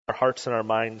our hearts and our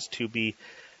minds to be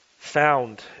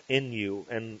found in you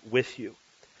and with you.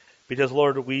 Because,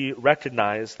 Lord, we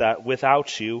recognize that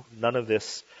without you, none of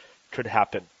this could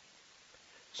happen.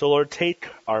 So, Lord, take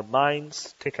our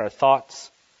minds, take our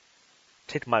thoughts,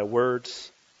 take my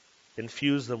words,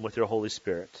 infuse them with your Holy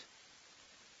Spirit.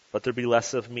 Let there be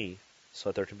less of me so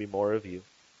that there can be more of you.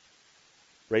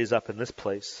 Raise up in this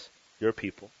place your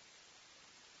people,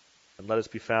 and let us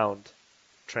be found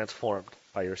transformed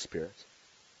by your Spirit.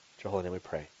 In your holy name we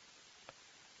pray.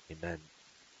 Amen.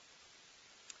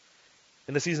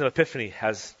 In the season of Epiphany,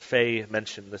 as Faye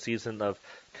mentioned, the season of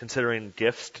considering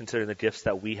gifts, considering the gifts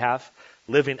that we have,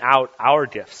 living out our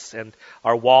gifts. And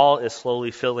our wall is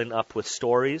slowly filling up with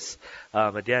stories.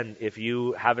 Again, if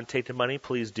you haven't taken money,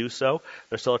 please do so.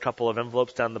 There's still a couple of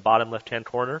envelopes down the bottom left-hand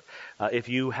corner. If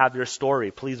you have your story,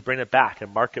 please bring it back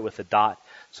and mark it with a dot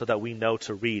so that we know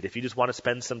to read. If you just want to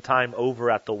spend some time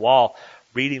over at the wall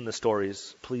reading the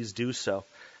stories, please do so.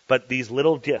 But these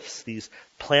little gifts, these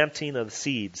planting of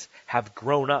seeds, have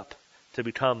grown up to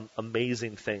become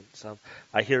amazing things.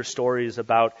 I hear stories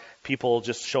about people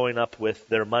just showing up with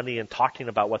their money and talking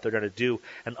about what they're going to do,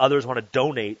 and others want to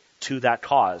donate to that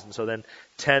cause. And so then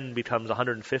 10 becomes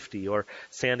 150, or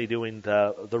Sandy doing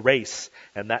the race,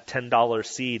 and that $10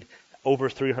 seed, over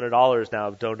 $300 now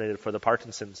have donated for the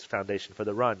Parkinson's Foundation for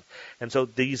the run. And so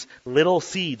these little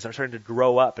seeds are starting to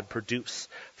grow up and produce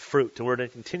fruit. And we're going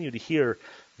to continue to hear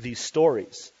these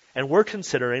stories. And we're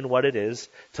considering what it is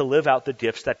to live out the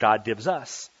gifts that God gives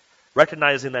us,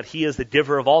 recognizing that He is the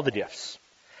giver of all the gifts,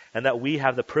 and that we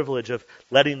have the privilege of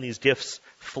letting these gifts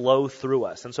flow through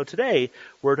us. And so today,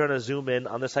 we're going to zoom in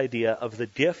on this idea of the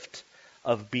gift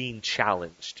of being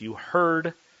challenged. You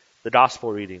heard the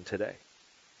gospel reading today,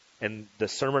 and the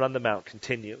Sermon on the Mount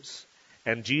continues.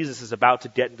 And Jesus is about to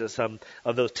get into some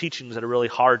of those teachings that are really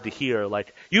hard to hear.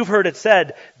 Like, you've heard it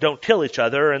said, don't kill each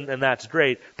other, and that's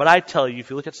great. But I tell you, if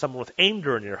you look at someone with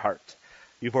anger in your heart,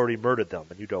 you've already murdered them.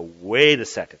 And you go, wait a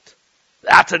second.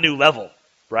 That's a new level,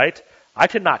 right? I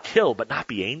cannot kill but not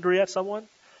be angry at someone.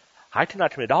 I cannot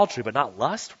commit adultery but not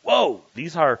lust. Whoa,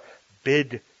 these are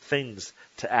big things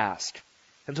to ask.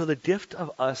 And so the gift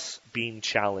of us being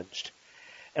challenged.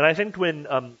 And I think when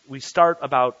we start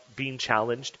about being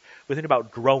challenged, we think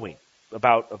about growing,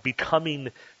 about becoming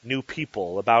new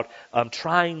people, about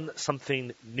trying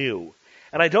something new.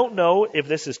 And I don't know if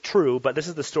this is true, but this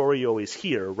is the story you always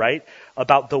hear, right?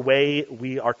 About the way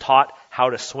we are taught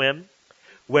how to swim,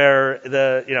 where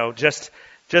just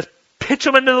pitch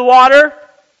them into the water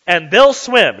and they'll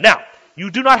swim. Now,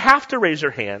 you do not have to raise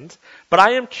your hand, but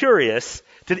I am curious,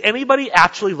 did anybody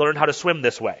actually learn how to swim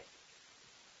this way?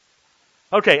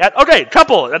 Okay,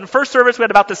 couple. In the first service, we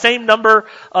had about the same number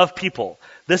of people.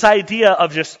 This idea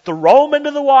of just throw them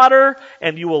into the water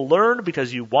and you will learn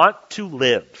because you want to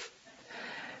live.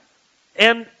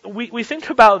 And we think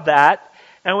about that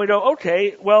and we go,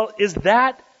 okay, well, is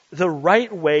that the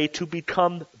right way to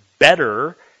become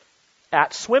better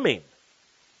at swimming?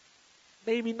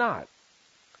 Maybe not.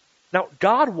 Now,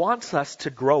 God wants us to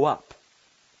grow up.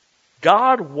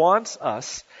 God wants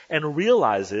us and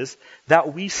realizes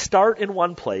that we start in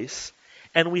one place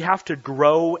and we have to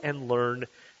grow and learn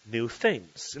new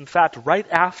things. In fact, right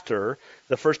after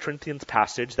the 1 Corinthians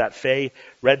passage that Faye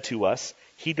read to us,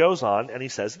 he goes on and he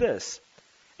says this,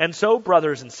 "And so,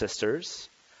 brothers and sisters,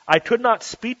 I could not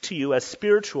speak to you as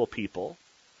spiritual people,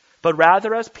 but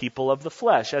rather as people of the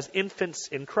flesh, as infants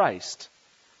in Christ.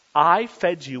 I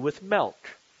fed you with milk,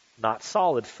 not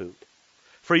solid food.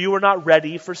 For you were not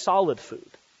ready for solid food.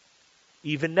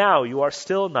 Even now you are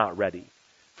still not ready,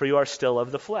 for you are still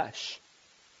of the flesh.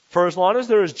 For as long as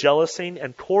there is jealousy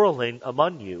and quarreling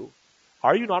among you,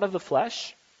 are you not of the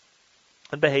flesh,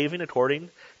 and behaving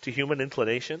according to human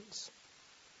inclinations?"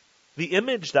 The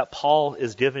image that Paul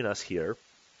is giving us here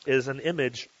is an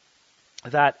image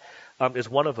that is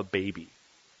one of a baby.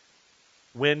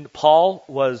 When Paul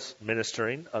was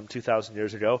ministering 2,000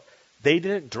 years ago, they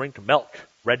didn't drink milk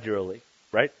regularly.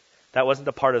 Right? That wasn't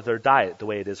a part of their diet the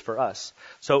way it is for us.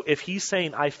 So if he's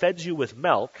saying, I fed you with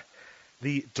milk,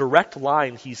 the direct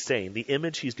line he's saying, the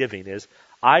image he's giving is,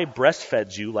 I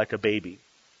breastfed you like a baby.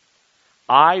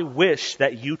 I wish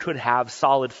that you could have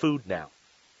solid food now.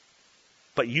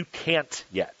 But you can't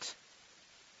yet.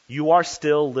 You are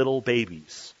still little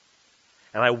babies.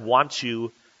 And I want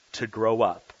you to grow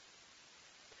up.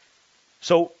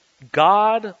 So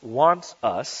God wants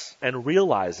us and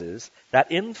realizes that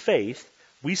in faith,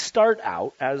 we start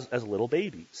out as little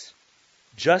babies,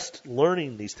 just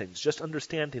learning these things, just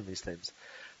understanding these things.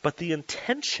 But the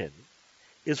intention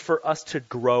is for us to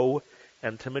grow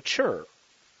and to mature.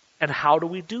 And how do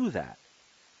we do that?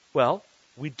 Well,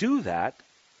 we do that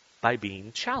by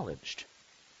being challenged,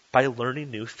 by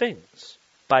learning new things,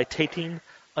 by taking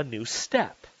a new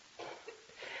step.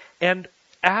 And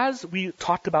as we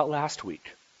talked about last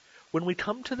week, when we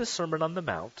come to the Sermon on the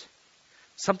Mount,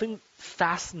 something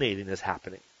fascinating is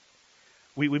happening.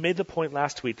 We made the point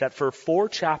last week that for 4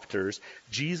 chapters,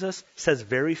 Jesus says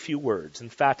very few words. In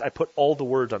fact, I put all the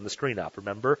words on the screen up,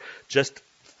 remember? Just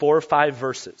 4 or 5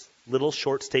 verses, little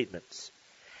short statements.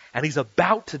 And he's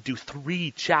about to do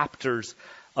 3 chapters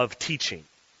of teaching.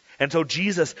 And so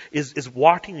Jesus is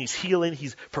walking, he's healing,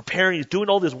 he's preparing, he's doing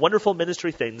all these wonderful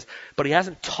ministry things, but he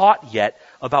hasn't taught yet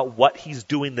about what he's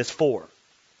doing this for.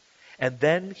 And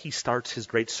then he starts his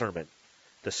great sermon,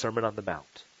 the Sermon on the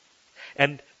Mount.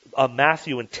 And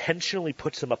Matthew intentionally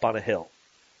puts him up on a hill.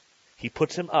 He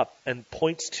puts him up and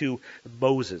points to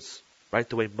Moses, right?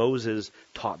 The way Moses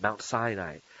taught Mount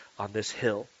Sinai on this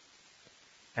hill.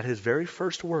 And his very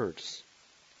first words,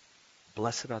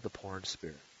 "Blessed are the poor in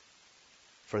spirit,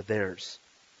 for theirs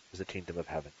is the kingdom of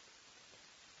heaven.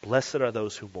 Blessed are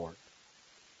those who mourn,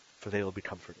 for they will be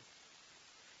comforted."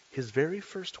 His very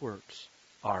first words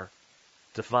are,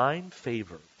 divine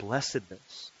favor,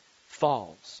 blessedness,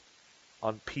 falls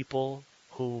on people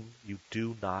whom you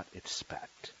do not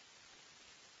expect.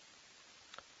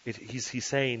 He's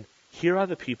saying, here are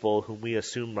the people whom we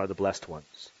assume are the blessed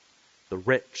ones. The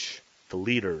rich, the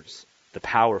leaders, the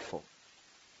powerful.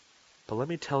 But let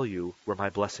me tell you where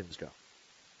my blessings go.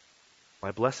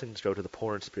 My blessings go to the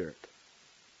poor in spirit.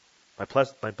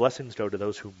 My blessings go to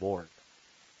those who mourn,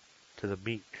 to the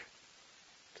meek,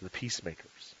 to the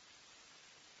peacemakers.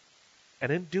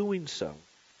 And in doing so,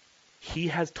 he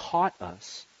has taught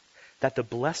us that the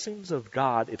blessings of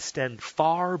God extend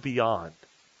far beyond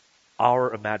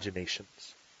our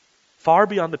imaginations, far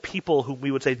beyond the people whom we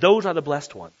would say, those are the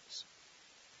blessed ones.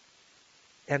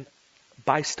 And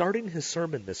by starting his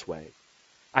sermon this way,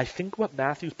 I think what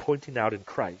Matthew's pointing out in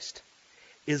Christ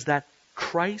is that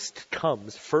Christ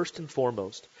comes first and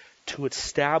foremost to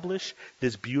establish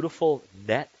this beautiful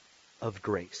net of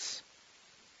grace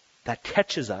that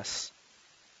catches us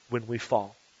when we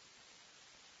fall.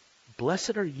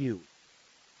 Blessed are you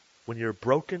when you're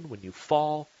broken, when you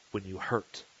fall, when you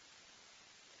hurt.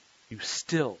 You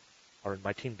still are in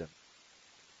my kingdom.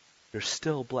 You're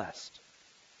still blessed.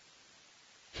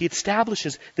 He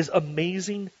establishes this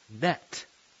amazing net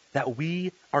that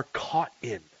we are caught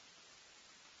in.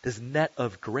 This net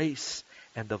of grace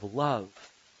and of love.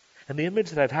 And the image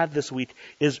that I've had this week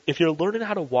is if you're learning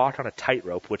how to walk on a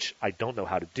tightrope, which I don't know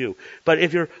how to do, but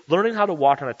if you're learning how to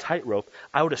walk on a tightrope,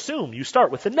 I would assume you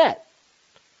start with the net.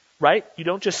 Right? You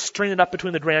don't just string it up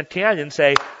between the Grand Canyon and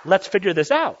say, let's figure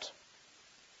this out.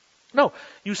 No,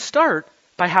 you start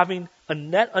by having a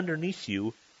net underneath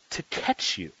you to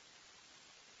catch you.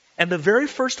 And the very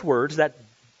first words that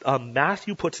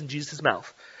Matthew puts in Jesus'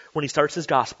 mouth when he starts his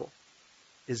gospel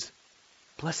is,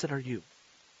 blessed are you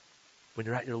when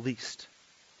you're at your least,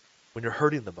 when you're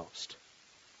hurting the most,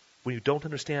 when you don't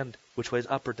understand which way is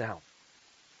up or down.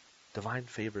 Divine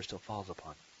favor still falls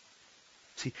upon you.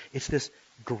 See, it's this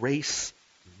grace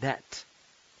net.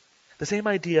 The same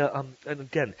idea, and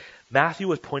again, Matthew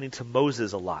was pointing to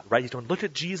Moses a lot, right? He's going, look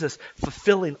at Jesus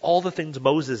fulfilling all the things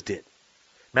Moses did.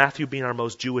 Matthew being our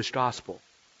most Jewish gospel.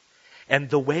 And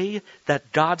the way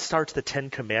that God starts the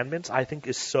 10 Commandments, I think,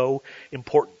 is so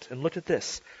important. And look at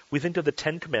this. We think of the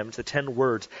 10 Commandments, the 10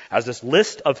 words, as this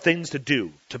list of things to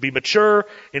do, to be mature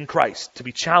in Christ, to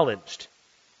be challenged.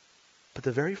 But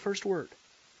the very first word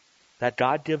that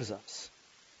God gives us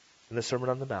in the Sermon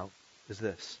on the Mount is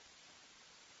this.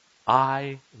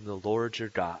 I am the Lord your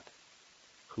God,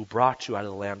 who brought you out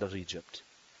of the land of Egypt,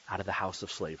 out of the house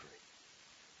of slavery.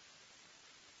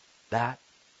 That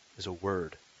is a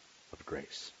word of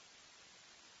grace.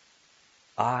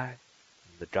 I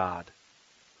am the God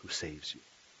who saves you.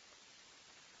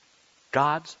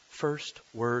 God's first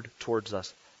word towards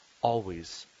us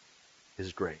always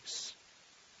is grace.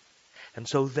 And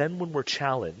so then when we're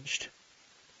challenged,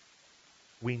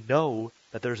 we know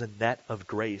that there's a net of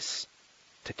grace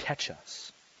to catch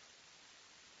us.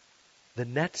 The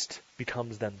next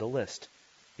becomes then the list.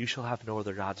 You shall have no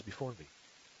other gods before me.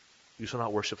 You shall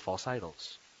not worship false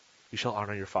idols. You shall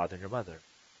honor your father and your mother.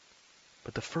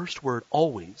 But the first word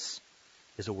always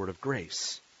is a word of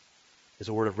grace, is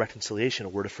a word of reconciliation, a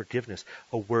word of forgiveness,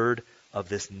 a word of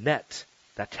this net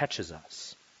that catches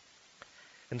us.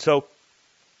 And so,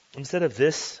 instead of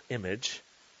this image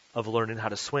of learning how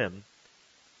to swim,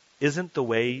 isn't the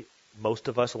way most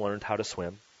of us learned how to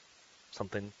swim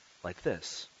something like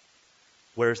this?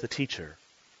 Where's the teacher?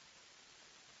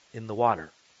 In the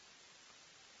water.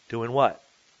 Doing what?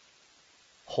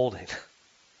 Holding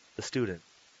the student.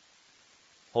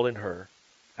 Holding her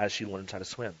as she learns how to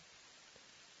swim.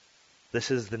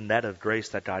 This is the net of grace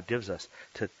that God gives us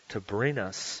to bring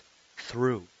us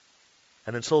through.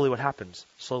 And then slowly what happens?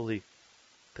 Slowly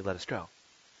they let us go.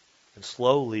 And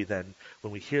slowly then,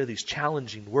 when we hear these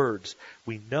challenging words,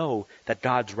 we know that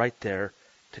God's right there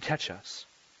to catch us.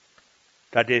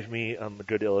 God gave me a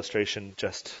good illustration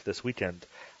just this weekend.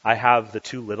 I have the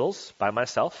two littles by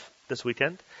myself this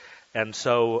weekend, and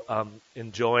so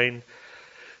enjoying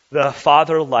the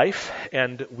father life,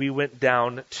 and we went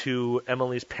down to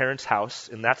Emily's parents' house,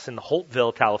 and that's in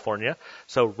Holtville, California,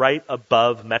 so right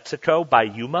above Mexico by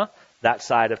Yuma, that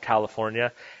side of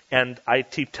California. And I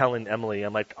keep telling Emily,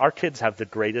 I'm like, our kids have the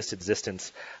greatest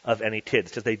existence of any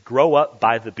kids, because they grow up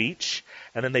by the beach,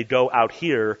 and then they go out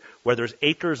here where there's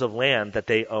acres of land that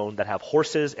they own that have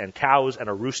horses and cows and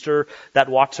a rooster that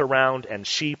walks around and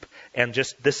sheep, and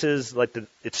just this is like the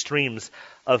extremes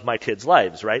of my kids'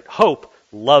 lives, right? Hope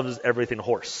loves everything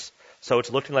horse. So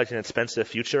it's looking like an expensive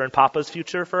future in Papa's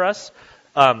future for us.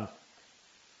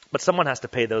 But someone has to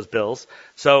pay those bills.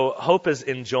 So Hope is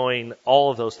enjoying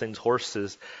all of those things,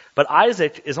 horses. But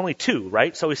Isaac is only 2,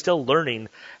 right? So he's still learning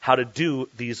how to do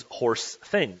these horse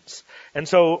things. And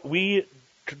so we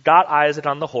got Isaac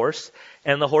on the horse,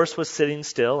 and the horse was sitting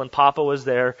still, and Papa was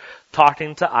there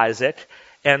talking to Isaac.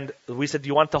 And we said, do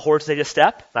you want the horse to take a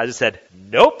step? And Isaac said,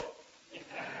 nope.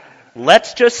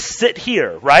 Let's just sit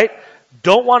here, right?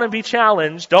 Don't want to be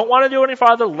challenged. Don't want to do any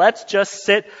farther. Let's just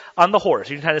sit on the horse.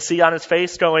 You can kind of see on his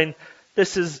face going,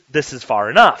 this is far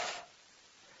enough.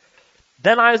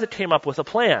 Then Isaac came up with a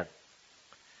plan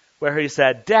where he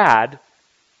said, Dad,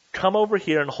 come over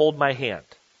here and hold my hand.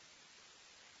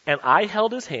 And I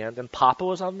held his hand, and Papa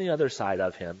was on the other side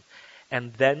of him,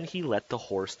 and then he let the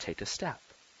horse take a step.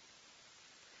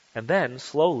 And then,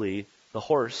 slowly, the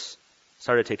horse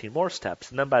started taking more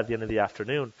steps. And then by the end of the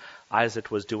afternoon,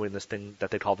 Isaac was doing this thing that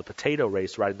they call the potato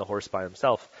race, riding the horse by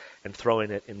himself and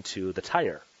throwing it into the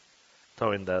tire,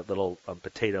 throwing the little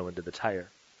potato into the tire.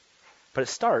 But it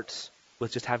starts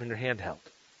with just having your hand held.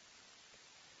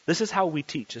 This is how we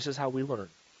teach. This is how we learn.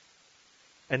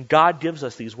 And God gives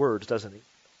us these words, doesn't he?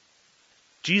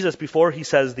 Jesus, before he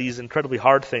says these incredibly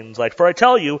hard things like, for I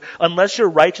tell you, unless your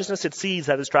righteousness exceeds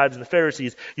that of the scribes and the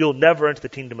Pharisees, you'll never enter the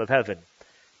kingdom of heaven.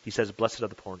 He says, blessed are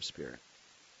the poor in spirit,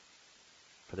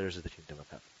 for theirs is the kingdom of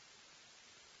heaven.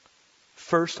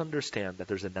 First understand that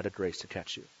there's a net of grace to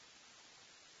catch you.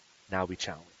 Now be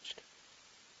challenged.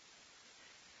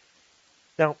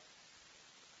 Now,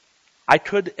 I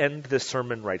could end this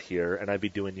sermon right here, and I'd be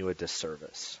doing you a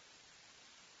disservice.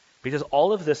 Because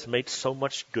all of this makes so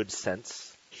much good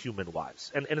sense,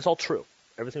 human-wise. And it's all true.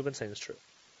 Everything we've been saying is true.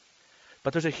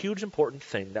 But there's a huge important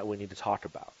thing that we need to talk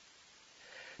about.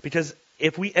 Because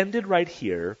if we ended right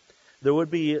here, there would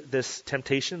be this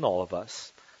temptation in all of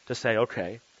us to say,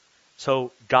 okay,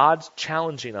 so God's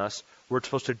challenging us. We're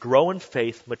supposed to grow in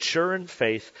faith, mature in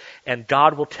faith, and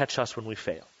God will catch us when we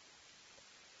fail.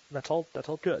 And that's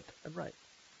all good and right.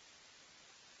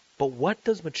 But what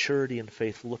does maturity in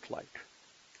faith look like?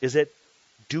 Is it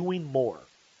doing more?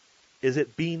 Is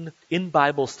it being in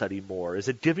Bible study more? Is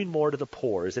it giving more to the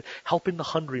poor? Is it helping the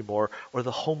hungry more or the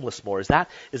homeless more? Is that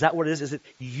what it is? Is it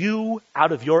you,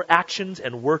 out of your actions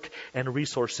and work and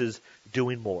resources,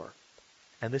 doing more?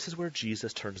 And this is where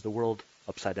Jesus turns the world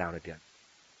upside down again.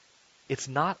 It's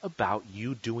not about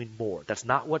you doing more. That's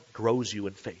not what grows you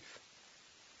in faith.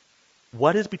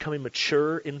 What is becoming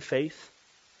mature in faith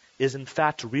is in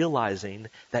fact realizing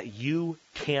that you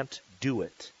can't do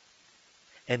it.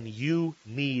 And you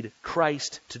need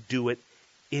Christ to do it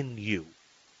in you.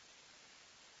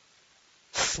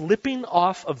 Slipping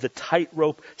off of the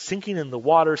tightrope, sinking in the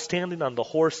water, standing on the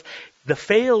horse, the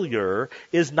failure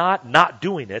is not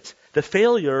doing it. The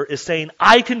failure is saying,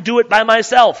 I can do it by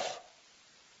myself.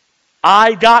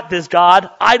 I got this, God.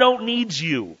 I don't need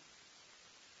you.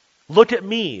 Look at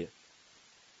me.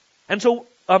 And so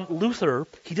Luther,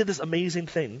 he did this amazing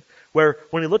thing where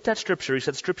when he looked at Scripture, he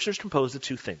said Scripture is composed of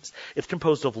 2 things. It's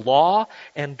composed of law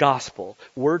and gospel,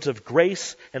 words of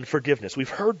grace and forgiveness. We've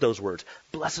heard those words.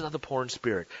 Blessed are the poor in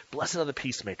spirit. Blessed are the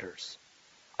peacemakers.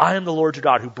 I am the Lord your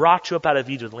God who brought you up out of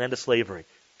Egypt, the land of slavery.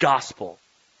 Gospel,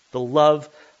 the love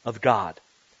of God.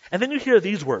 And then you hear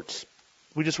these words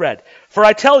we just read. For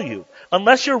I tell you,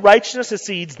 unless your righteousness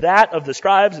exceeds that of the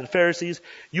scribes and Pharisees,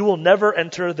 you will never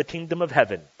enter the kingdom of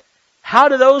heaven. How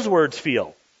do those words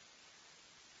feel?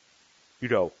 You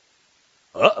go,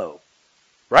 uh-oh,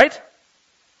 right?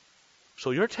 So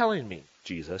you're telling me,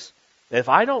 Jesus, if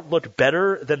I don't look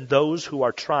better than those who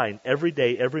are trying every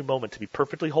day, every moment to be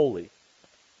perfectly holy,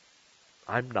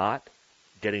 I'm not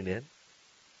getting in?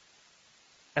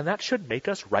 And that should make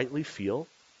us rightly feel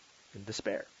in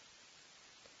despair.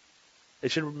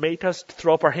 It should make us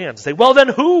throw up our hands and say, well, then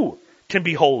who can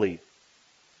be holy?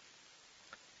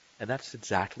 And that's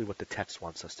exactly what the text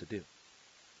wants us to do.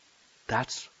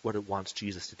 That's what it wants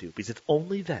Jesus to do. Because it's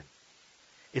only then,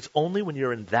 it's only when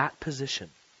you're in that position,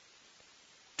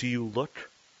 do you look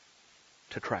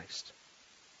to Christ.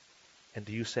 And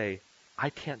do you say, I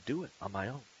can't do it on my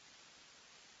own.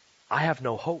 I have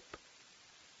no hope.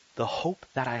 The hope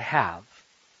that I have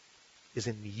is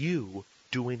in you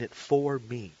doing it for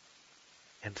me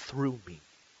and through me.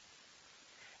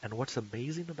 And what's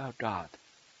amazing about God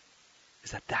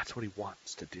is that that's what he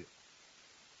wants to do.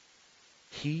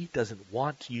 He doesn't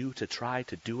want you to try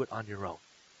to do it on your own.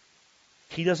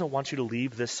 He doesn't want you to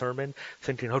leave this sermon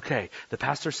thinking, okay, the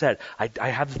pastor said, I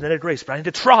have this net of grace, but I need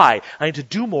to try. I need to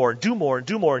do more and do more and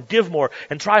do more and give more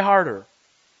and try harder.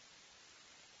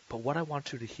 But what I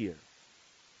want you to hear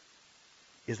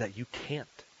is that you can't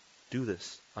do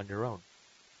this on your own.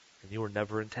 And you were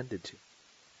never intended to.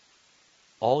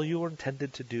 All you were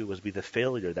intended to do was be the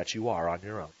failure that you are on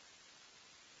your own.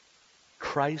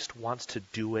 Christ wants to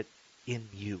do it in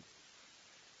you.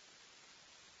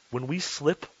 When we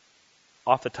slip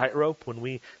off the tightrope, when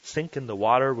we sink in the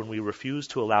water, when we refuse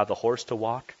to allow the horse to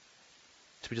walk,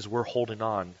 it's because we're holding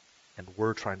on and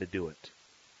we're trying to do it.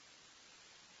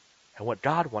 And what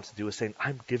God wants to do is saying,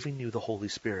 I'm giving you the Holy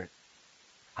Spirit.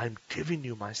 I'm giving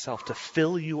you myself to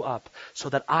fill you up so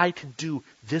that I can do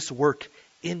this work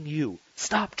in you.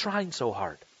 Stop trying so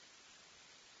hard.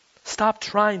 Stop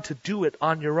trying to do it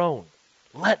on your own.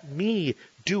 Let me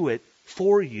do it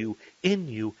for you, in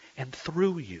you, and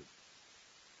through you.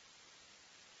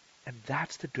 And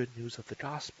that's the good news of the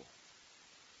gospel.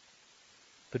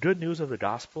 The good news of the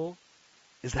gospel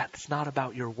is that it's not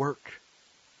about your work.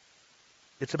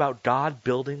 It's about God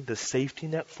building the safety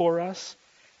net for us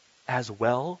as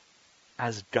well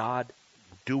as God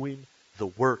doing the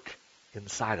work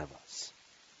inside of us.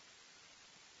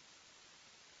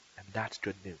 And that's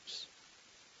good news.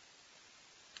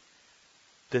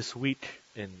 This week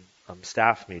in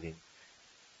staff meeting,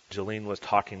 Jolene was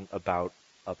talking about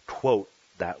a quote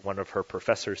that one of her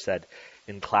professors said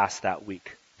in class that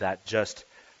week that just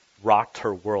rocked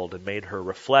her world and made her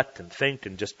reflect and think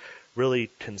and just really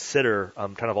consider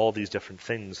kind of all these different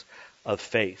things of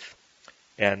faith.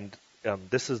 And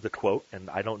this is the quote, and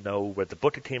I don't know where the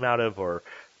book it came out of or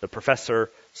the professor,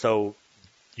 so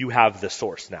you have the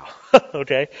source now,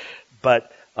 okay?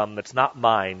 But it's not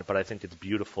mine, but I think it's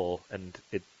beautiful, and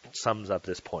it sums up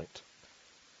this point.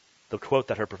 The quote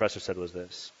that her professor said was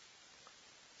this: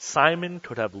 Simon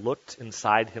could have looked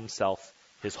inside himself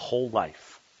his whole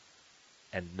life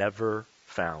and never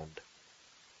found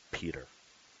Peter.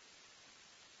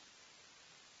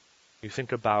 You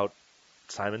think about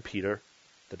Simon Peter,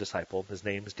 the disciple. His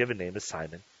given name is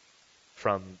Simon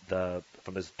from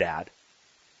his dad.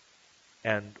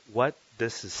 And what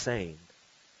this is saying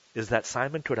is that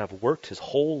Simon could have worked his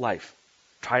whole life,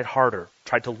 tried harder,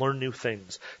 tried to learn new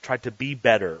things, tried to be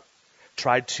better,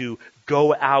 tried to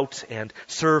go out and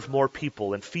serve more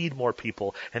people and feed more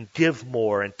people and give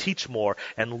more and teach more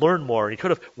and learn more. And he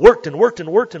could have worked and worked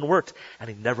and worked and worked, and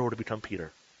he never would have become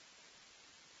Peter.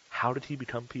 How did he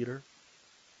become Peter?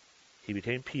 He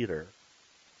became Peter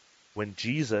when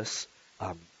Jesus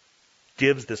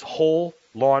gives this whole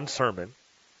long sermon,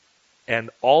 and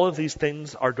all of these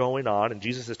things are going on, and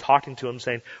Jesus is talking to him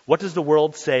saying, what does the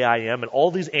world say I am? And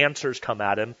all these answers come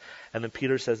at him, and then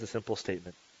Peter says the simple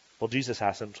statement. Well, Jesus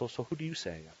asks him, so who do you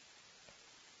say I am?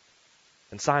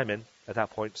 And Simon, at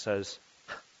that point, says,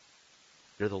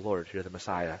 you're the Lord, you're the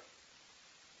Messiah.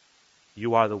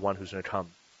 You are the one who's going to come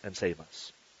and save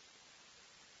us.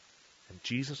 And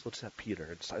Jesus looks at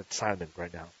Peter and Simon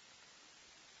right now,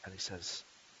 and he says,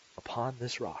 upon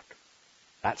this rock,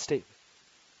 that statement,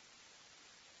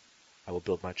 I will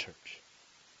build my church.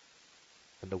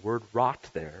 And the word rock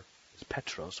there is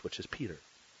Petros, which is Peter.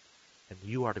 And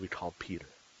you are to be called Peter.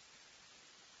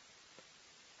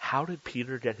 How did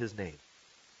Peter get his name?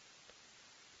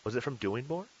 Was it from doing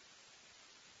more?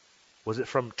 Was it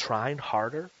from trying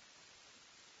harder?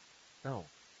 No.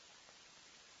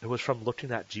 It was from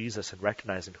looking at Jesus and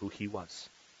recognizing who he was.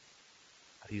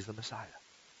 That he's the Messiah.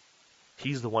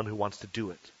 He's the one who wants to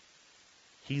do it.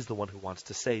 He's the one who wants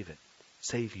to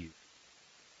save you.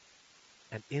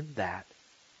 And in that,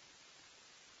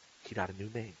 he got a new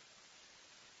name.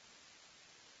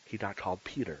 He got called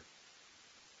Peter.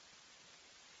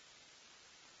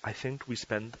 I think we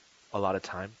spend a lot of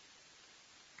time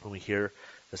when we hear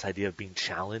this idea of being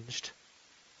challenged.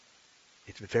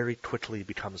 It very quickly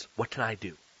becomes, what can I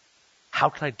do? How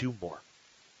can I do more?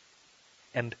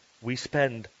 And we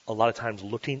spend a lot of times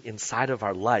looking inside of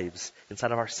our lives,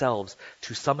 inside of ourselves,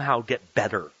 to somehow get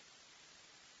better,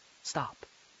 Stop.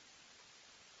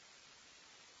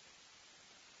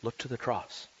 Look to the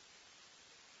cross.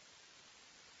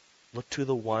 Look to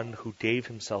the one who gave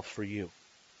himself for you.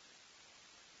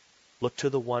 Look to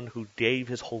the one who gave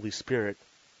his Holy Spirit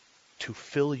to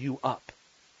fill you up.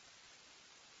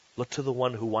 Look to the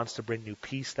one who wants to bring you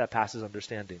peace that passes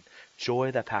understanding,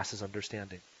 joy that passes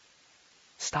understanding.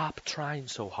 Stop trying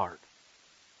so hard.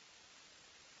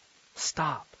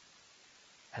 Stop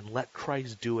and let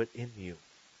Christ do it in you.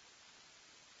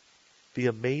 The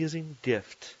amazing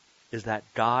gift is that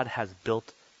God has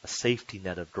built a safety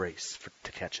net of grace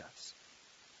to catch us,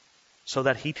 so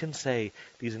that he can say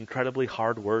these incredibly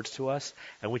hard words to us,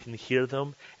 and we can hear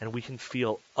them, and we can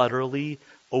feel utterly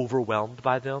overwhelmed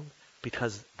by them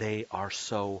because they are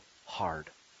so hard.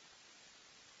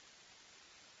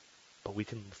 But we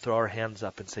can throw our hands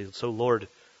up and say, so Lord,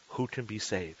 who can be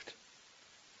saved?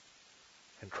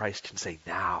 And Christ can say,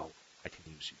 now I can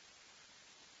use you.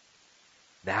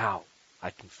 Now I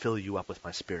can fill you up with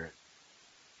my Spirit,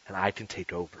 and I can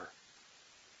take over.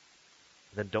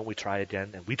 And then don't we try again?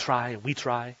 And we try, and we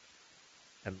try.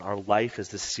 And our life is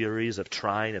this series of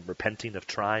trying and repenting of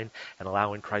trying and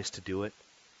allowing Christ to do it.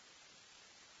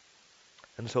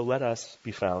 And so let us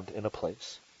be found in a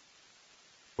place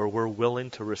where we're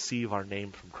willing to receive our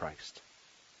name from Christ.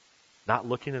 Not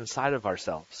looking inside of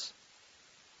ourselves.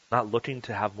 Not looking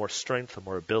to have more strength or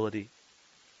more ability.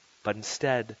 But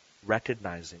instead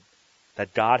recognizing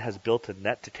that God has built a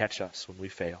net to catch us when we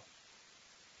fail.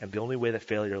 And the only way that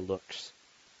failure looks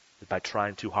is by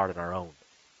trying too hard on our own,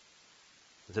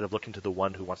 instead of looking to the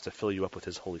one who wants to fill you up with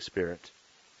his Holy Spirit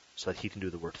so that he can do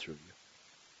the work through you.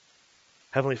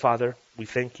 Heavenly Father, we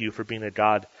thank you for being a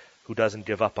God who doesn't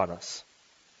give up on us.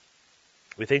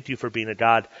 We thank you for being a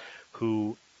God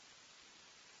who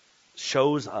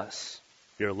shows us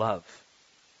your love.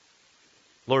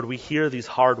 Lord, we hear these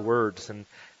hard words and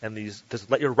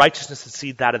let your righteousness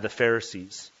exceed that of the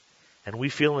Pharisees. And we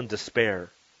feel in despair.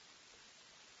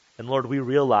 And Lord, we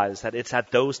realize that it's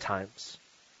at those times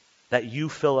that you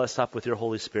fill us up with your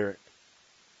Holy Spirit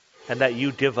and that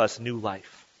you give us new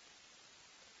life.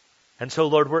 And so,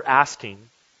 Lord, we're asking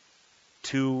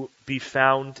to be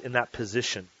found in that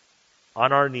position,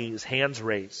 on our knees, hands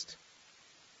raised,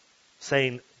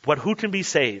 saying, "But who can be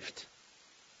saved?"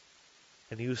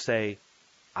 And you say,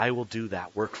 "I will do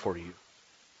that work for you."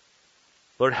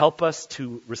 Lord, help us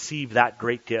to receive that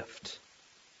great gift.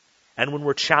 And when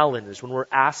we're challenged, when we're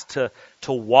asked to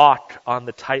walk on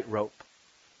the tightrope,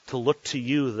 to look to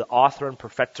you, the author and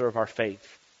perfecter of our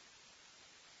faith,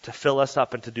 to fill us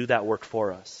up and to do that work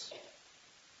for us.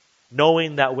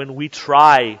 Knowing that when we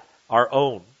try our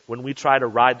own, when we try to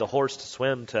ride the horse, to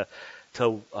swim, to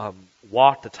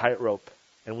walk the tightrope,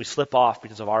 and we slip off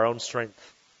because of our own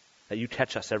strength, that you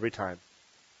catch us every time.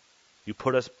 You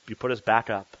put us back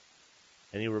up.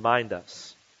 And you remind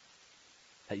us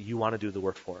that you want to do the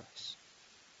work for us.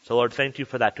 So Lord, thank you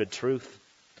for that good truth.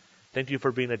 Thank you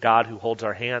for being a God who holds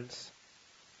our hands.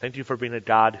 Thank you for being a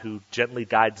God who gently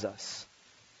guides us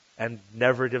and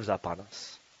never gives up on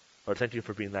us. Lord, thank you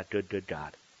for being that good, good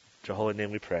God. In your holy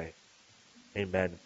name we pray. Amen.